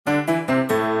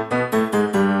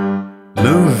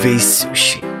Movie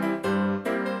Sushi.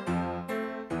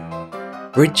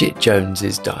 Bridget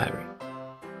Jones's Diary.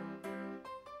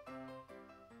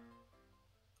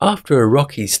 After a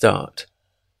rocky start,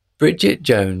 Bridget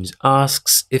Jones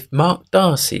asks if Mark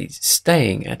Darcy's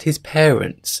staying at his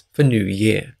parents' for New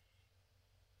Year.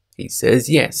 He says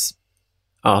yes,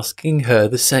 asking her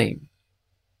the same.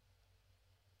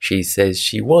 She says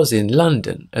she was in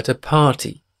London at a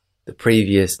party the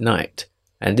previous night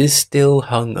and is still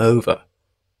hungover.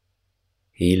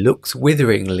 He looks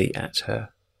witheringly at her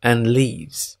and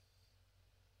leaves.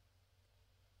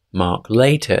 Mark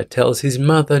later tells his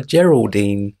mother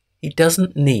Geraldine he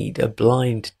doesn't need a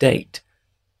blind date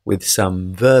with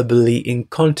some verbally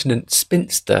incontinent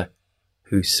spinster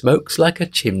who smokes like a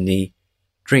chimney,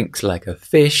 drinks like a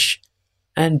fish,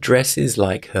 and dresses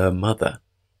like her mother.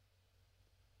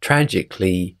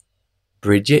 Tragically,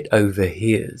 Bridget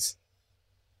overhears.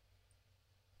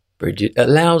 Bridget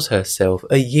allows herself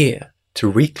a year to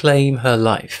reclaim her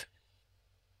life.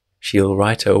 She'll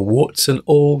write a warts and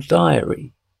all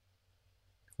diary.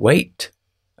 Weight,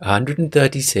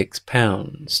 136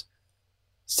 pounds.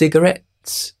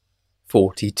 Cigarettes,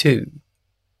 42.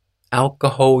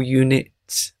 Alcohol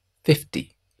units,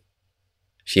 50.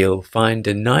 She'll find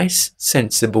a nice,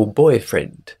 sensible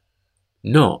boyfriend.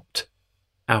 Not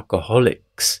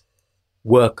alcoholics,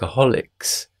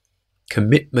 workaholics,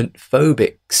 commitment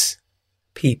phobics,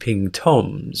 peeping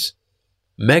toms,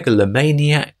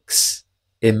 megalomaniacs,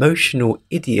 emotional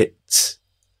idiots,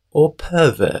 or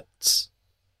perverts.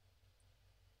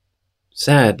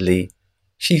 Sadly,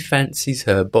 she fancies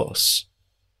her boss,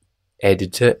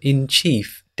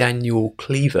 Editor-in-Chief Daniel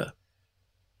Cleaver.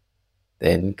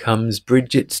 Then comes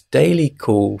Bridget's daily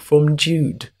call from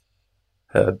Jude,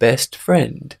 her best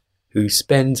friend, who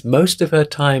spends most of her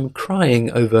time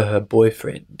crying over her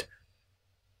boyfriend.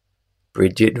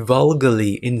 Bridget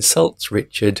vulgarly insults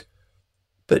Richard,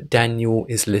 but Daniel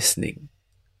is listening.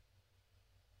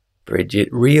 Bridget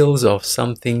reels off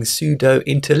something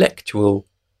pseudo-intellectual,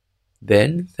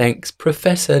 then thanks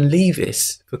Professor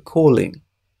Leavis for calling.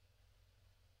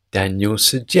 Daniel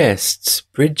suggests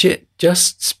Bridget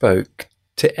just spoke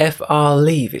to F.R.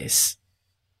 Leavis,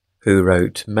 who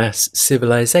wrote Mass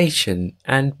Civilization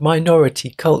and Minority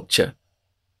Culture,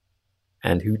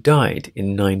 and who died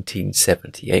in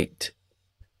 1978.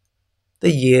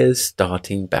 The year's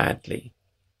starting badly.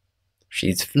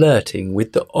 She's flirting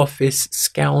with the office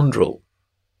scoundrel.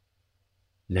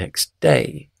 Next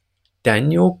day,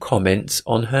 Daniel comments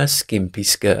on her skimpy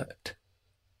skirt.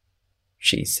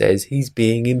 She says he's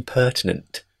being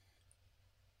impertinent.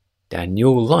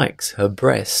 Daniel likes her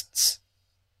breasts.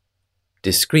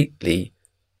 Discreetly,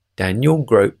 Daniel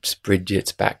gropes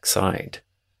Bridget's backside,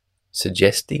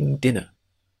 suggesting dinner.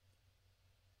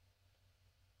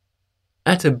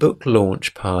 At a book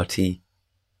launch party,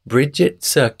 Bridget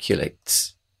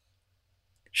circulates.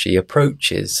 She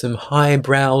approaches some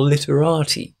highbrow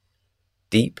literati,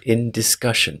 deep in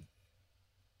discussion.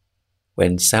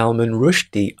 When Salman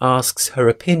Rushdie asks her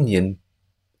opinion,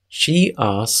 she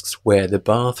asks where the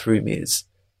bathroom is,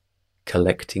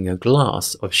 collecting a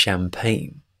glass of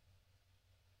champagne.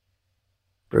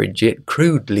 Bridget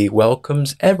crudely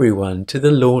welcomes everyone to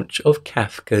the launch of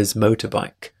Kafka's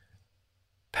motorbike,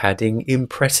 padding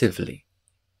impressively.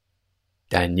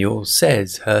 Daniel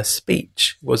says her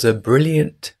speech was a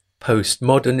brilliant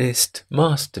postmodernist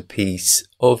masterpiece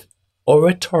of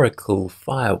oratorical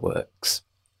fireworks.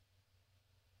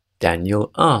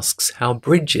 Daniel asks how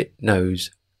Bridget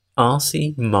knows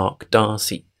R.C. Mark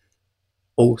Darcy,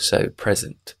 also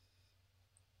present.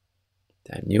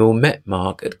 Daniel met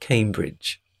Mark at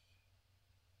Cambridge.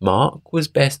 Mark was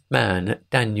best man at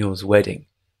Daniel's wedding,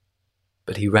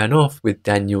 but he ran off with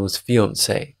Daniel's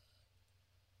fiancée.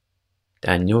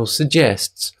 Daniel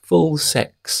suggests full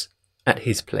sex at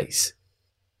his place,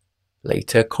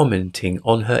 later commenting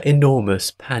on her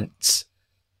enormous pants,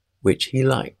 which he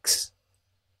likes.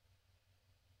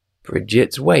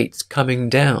 Bridget's weight's coming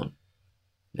down.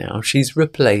 Now she's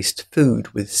replaced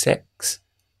food with sex.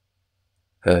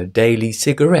 Her daily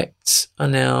cigarettes are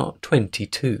now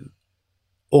 22,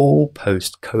 all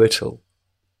post-coital.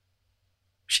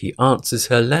 She answers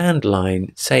her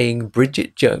landline saying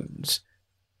Bridget Jones,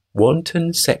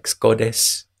 wanton sex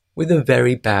goddess with a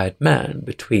very bad man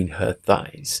between her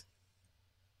thighs.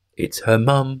 It's her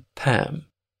mum, Pam.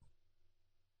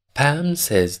 Pam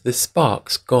says the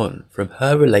spark's gone from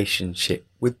her relationship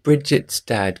with Bridget's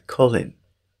dad, Colin.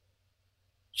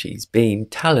 She's been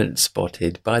talent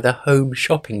spotted by the Home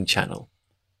Shopping Channel.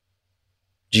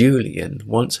 Julian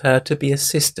wants her to be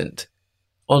assistant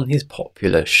on his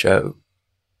popular show.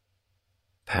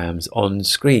 Pam's on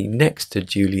screen next to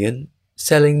Julian,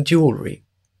 selling jewellery.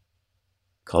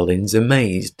 Colin's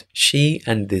amazed she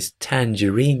and this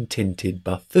tangerine-tinted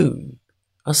buffoon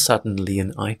are suddenly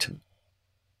an item.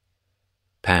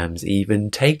 Pam's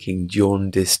even taking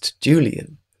jaundiced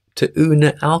Julian to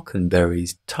Una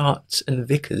Alconberry's Tarts and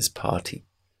Vickers party.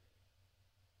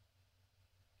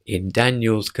 In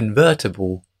Daniel's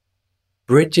convertible,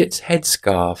 Bridget's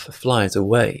headscarf flies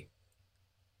away.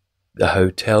 The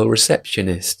hotel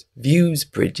receptionist views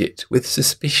Bridget with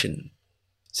suspicion,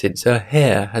 since her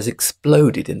hair has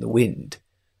exploded in the wind.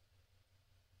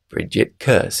 Bridget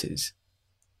curses.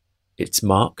 It's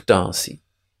Mark Darcy.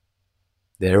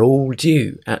 They're all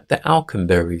due at the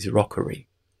Alconberry's rockery.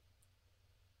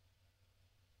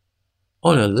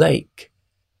 On a lake,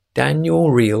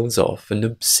 Daniel reels off an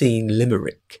obscene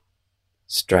limerick,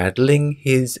 straddling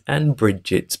his and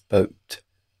Bridget's boat.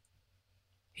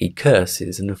 He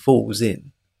curses and falls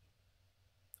in.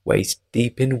 Waist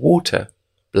deep in water,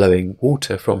 blowing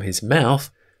water from his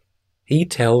mouth, he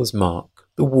tells Mark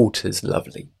the water's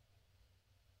lovely.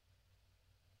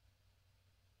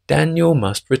 Daniel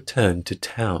must return to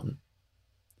town,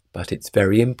 but it's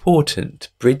very important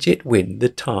Bridget win the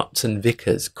Tarts and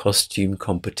Vickers costume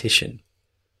competition.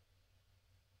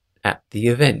 At the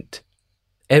event,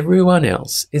 everyone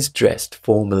else is dressed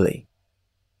formally.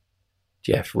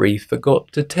 Jeffrey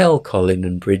forgot to tell Colin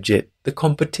and Bridget the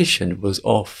competition was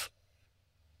off.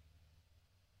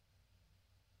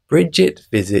 Bridget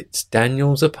visits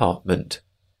Daniel's apartment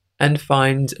and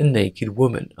finds a naked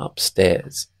woman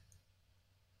upstairs.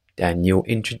 Daniel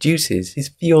introduces his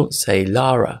fiancée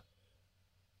Lara,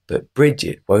 but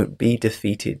Bridget won't be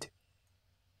defeated.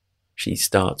 She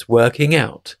starts working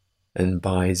out and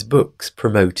buys books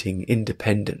promoting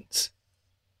independence.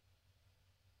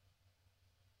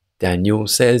 Daniel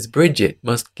says Bridget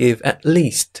must give at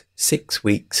least 6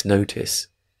 weeks' notice.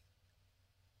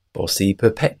 Bossy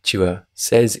Perpetua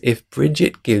says if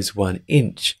Bridget gives 1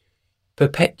 inch,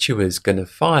 Perpetua's gonna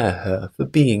fire her for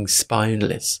being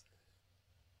spineless.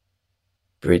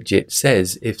 Bridget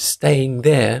says if staying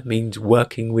there means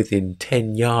working within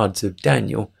 10 yards of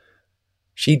Daniel,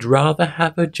 she'd rather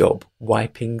have a job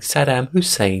wiping Saddam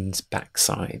Hussein's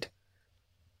backside.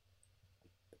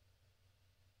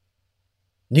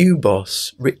 New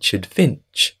boss Richard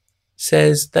Finch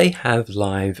says they have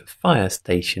live fire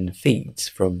station feeds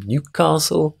from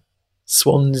Newcastle,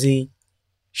 Swansea,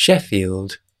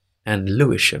 Sheffield and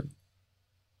Lewisham.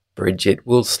 Bridget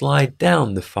will slide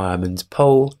down the fireman's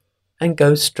pole and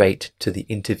go straight to the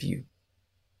interview.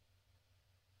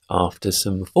 After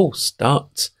some false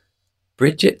starts,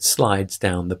 Bridget slides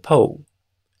down the pole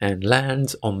and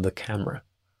lands on the camera.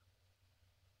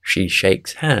 She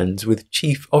shakes hands with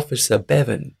Chief Officer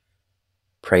Bevan,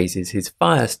 praises his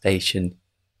fire station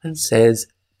and says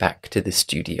back to the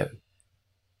studio.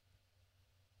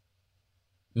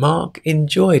 Mark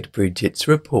enjoyed Bridget's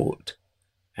report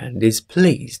and is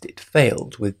pleased it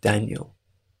failed with Daniel.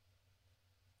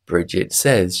 Bridget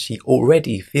says she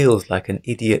already feels like an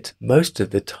idiot most of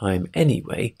the time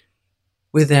anyway,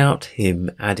 without him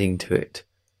adding to it.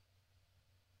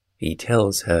 He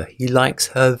tells her he likes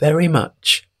her very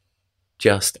much,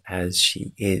 just as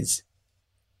she is.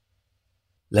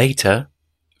 Later,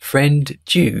 friend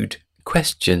Jude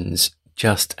questions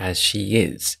just as she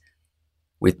is,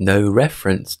 with no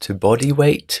reference to body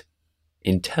weight,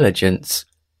 intelligence,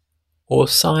 or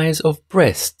size of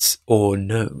breasts or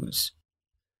nose.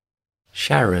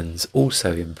 Sharon's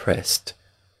also impressed.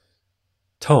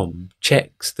 Tom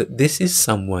checks that this is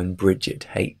someone Bridget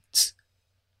hates.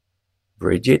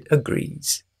 Bridget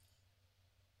agrees.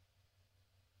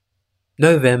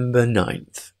 November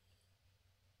 9th.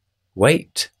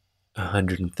 Weight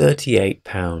 138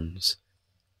 pounds.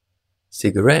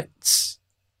 Cigarettes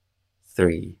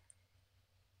 3.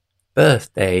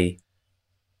 Birthday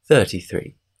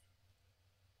 33.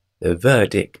 The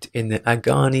verdict in the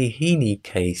Agani Heaney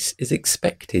case is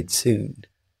expected soon.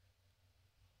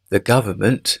 The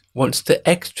government wants to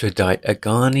extradite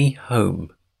Agani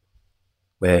home,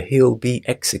 where he'll be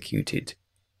executed.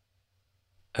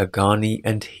 Agani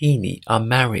and Heaney are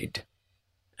married,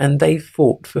 and they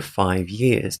fought for 5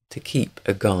 years to keep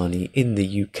Agani in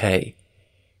the UK.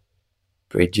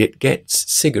 Bridget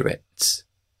gets cigarettes,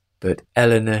 but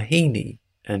Eleanor Heaney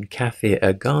and Kafir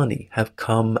Agani have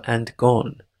come and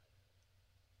gone.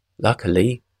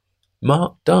 Luckily,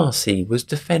 Mark Darcy was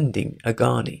defending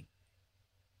Agani.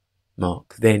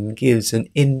 Mark then gives an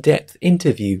in-depth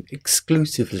interview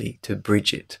exclusively to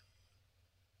Bridget.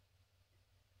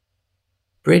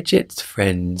 Bridget's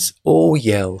friends all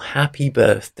yell happy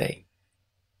birthday.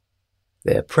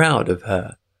 They're proud of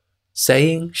her,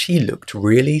 saying she looked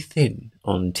really thin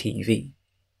on TV.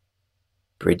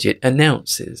 Bridget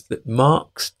announces that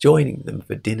Mark's joining them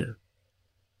for dinner.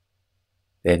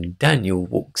 Then Daniel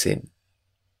walks in,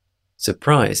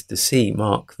 surprised to see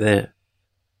Mark there.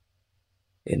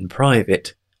 In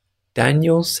private,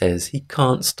 Daniel says he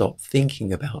can't stop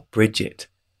thinking about Bridget.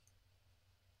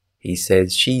 He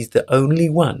says she's the only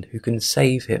one who can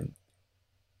save him.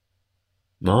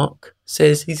 Mark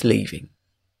says he's leaving.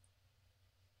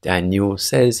 Daniel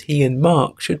says he and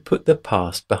Mark should put the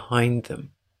past behind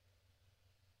them.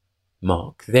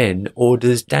 Mark then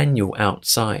orders Daniel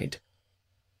outside,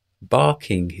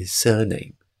 barking his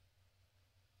surname.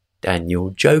 Daniel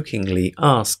jokingly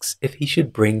asks if he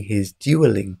should bring his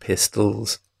dueling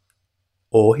pistols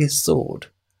or his sword.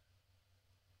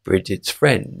 Bridget's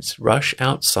friends rush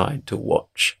outside to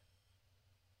watch.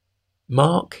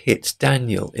 Mark hits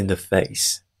Daniel in the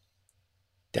face.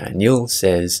 Daniel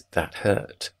says that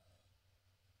hurt.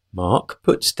 Mark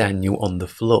puts Daniel on the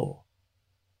floor.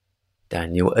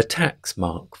 Daniel attacks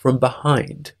Mark from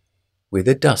behind with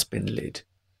a dustbin lid.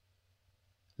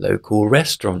 Local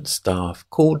restaurant staff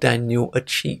call Daniel a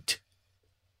cheat.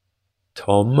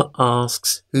 Tom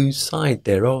asks whose side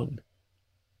they're on.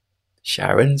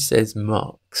 Sharon says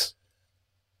Mark's.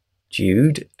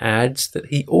 Jude adds that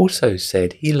he also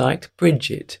said he liked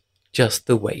Bridget just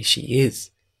the way she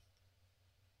is.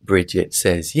 Bridget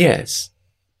says yes,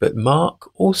 but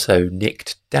Mark also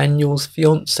nicked Daniel's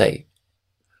fiancée,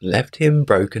 left him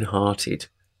broken-hearted.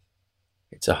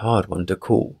 It's a hard one to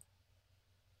call.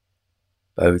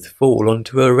 Both fall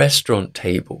onto a restaurant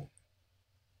table.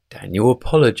 Daniel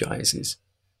apologizes,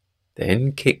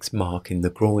 then kicks Mark in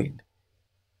the groin.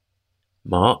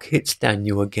 Mark hits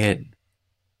Daniel again.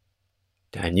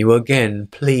 Daniel again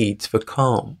pleads for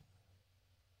calm,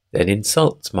 then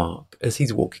insults Mark as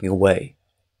he's walking away.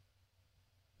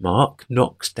 Mark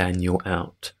knocks Daniel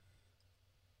out.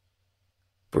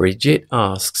 Bridget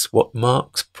asks what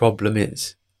Mark's problem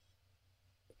is.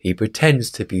 He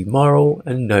pretends to be moral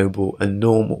and noble and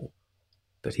normal,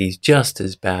 but he's just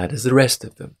as bad as the rest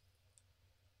of them.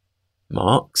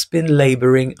 Mark's been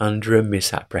labouring under a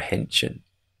misapprehension.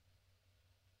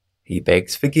 He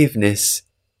begs forgiveness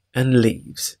and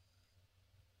leaves.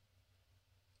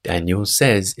 Daniel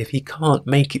says if he can't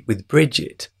make it with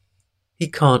Bridget, he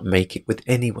can't make it with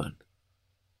anyone.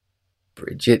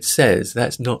 Bridget says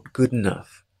that's not good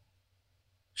enough.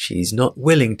 She's not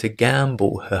willing to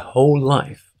gamble her whole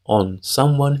life on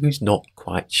someone who's not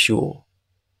quite sure.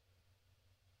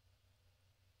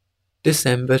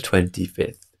 December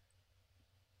 25th.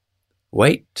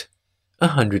 Weight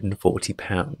 140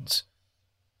 pounds,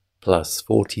 plus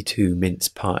 42 mince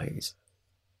pies.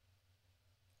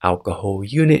 Alcohol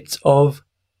units of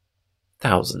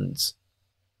thousands.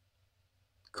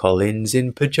 Colin's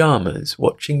in pyjamas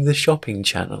watching the shopping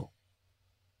channel.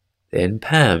 Then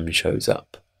Pam shows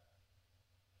up.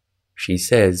 She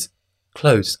says,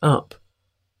 close up,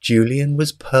 Julian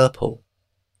was purple.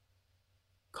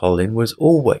 Colin was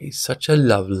always such a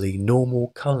lovely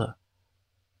normal colour.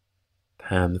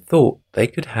 Pam thought they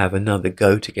could have another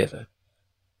go together.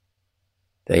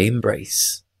 They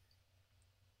embrace.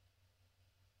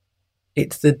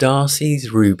 It's the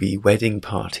Darcy's Ruby wedding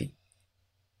party.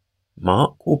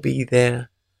 Mark will be there,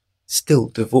 still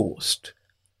divorced.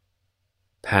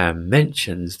 Pam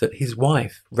mentions that his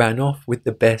wife ran off with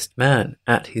the best man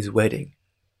at his wedding.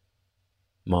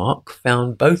 Mark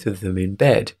found both of them in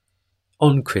bed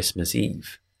on Christmas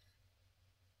Eve.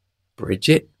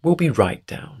 Bridget will be right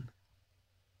down.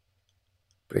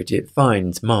 Bridget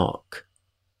finds Mark.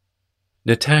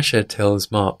 Natasha tells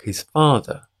Mark his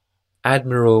father,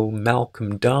 Admiral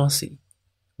Malcolm Darcy,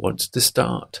 wants to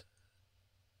start.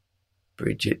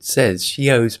 Bridget says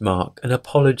she owes Mark an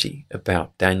apology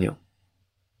about Daniel.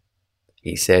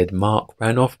 He said Mark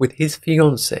ran off with his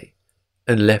fiancée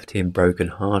and left him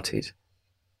broken-hearted.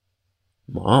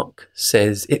 Mark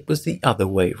says it was the other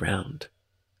way round.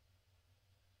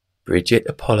 Bridget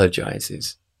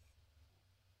apologizes.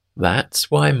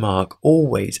 That's why Mark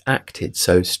always acted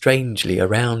so strangely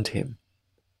around him,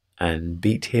 and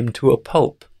beat him to a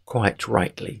pulp quite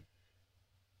rightly.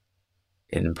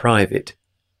 In private,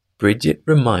 Bridget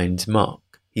reminds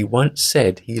Mark he once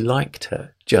said he liked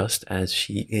her just as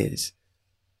she is,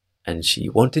 and she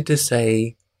wanted to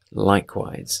say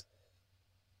likewise.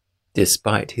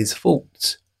 Despite his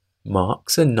faults,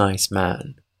 Mark's a nice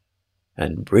man,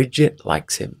 and Bridget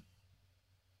likes him.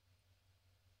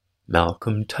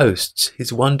 Malcolm toasts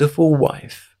his wonderful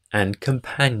wife and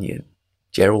companion,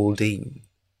 Geraldine.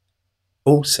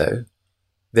 Also,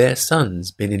 their son's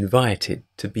been invited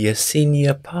to be a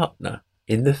senior partner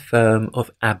in the firm of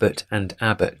Abbott and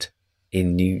Abbott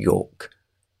in New York.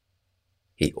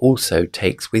 He also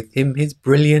takes with him his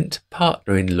brilliant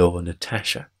partner-in-law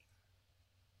Natasha.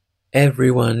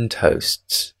 Everyone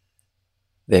toasts.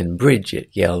 Then Bridget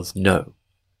yells no,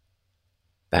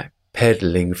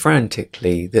 backpedaling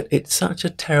frantically that it's such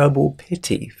a terrible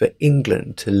pity for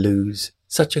England to lose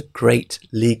such a great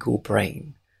legal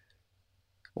brain.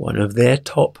 One of their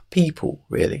top people,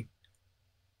 really.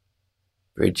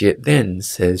 Bridget then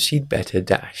says she'd better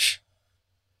dash.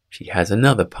 She has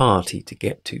another party to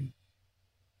get to.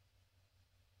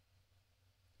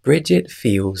 Bridget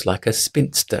feels like a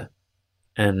spinster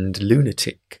and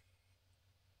lunatic.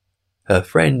 Her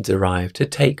friends arrive to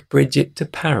take Bridget to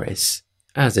Paris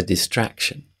as a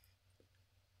distraction.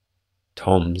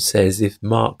 Tom says if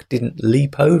Mark didn't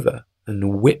leap over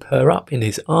and whip her up in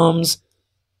his arms,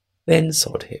 then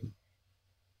sod him.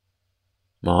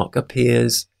 Mark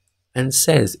appears and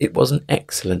says it was an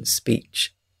excellent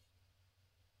speech.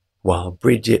 While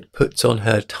Bridget puts on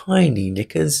her tiny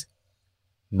knickers,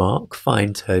 Mark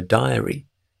finds her diary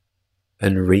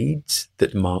and reads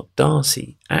that Mark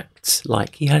Darcy acts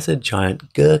like he has a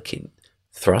giant gherkin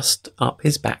thrust up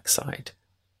his backside.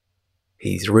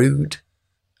 He's rude,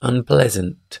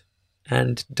 unpleasant,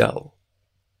 and dull.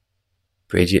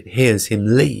 Bridget hears him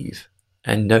leave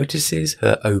and notices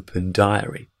her open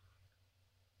diary.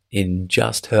 In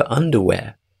just her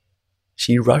underwear,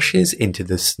 she rushes into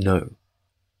the snow.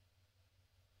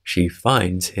 She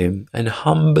finds him and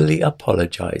humbly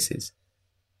apologizes.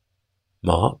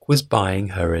 Mark was buying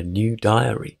her a new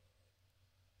diary.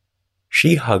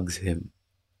 She hugs him.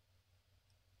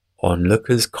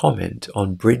 Onlookers comment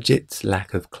on Bridget's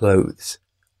lack of clothes.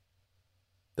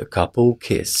 The couple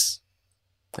kiss,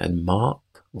 and Mark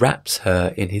wraps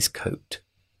her in his coat.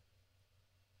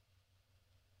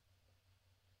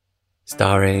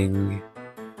 Starring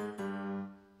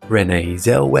Renee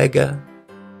Zellweger,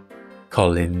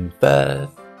 Colin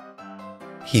Firth,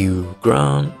 Hugh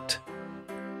Grant,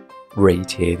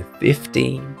 rated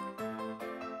 15,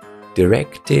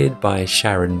 directed by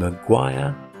Sharon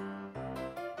Maguire,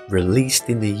 released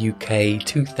in the UK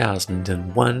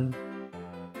 2001,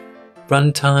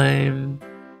 runtime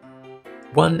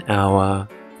 1 hour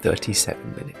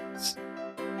 37 minutes.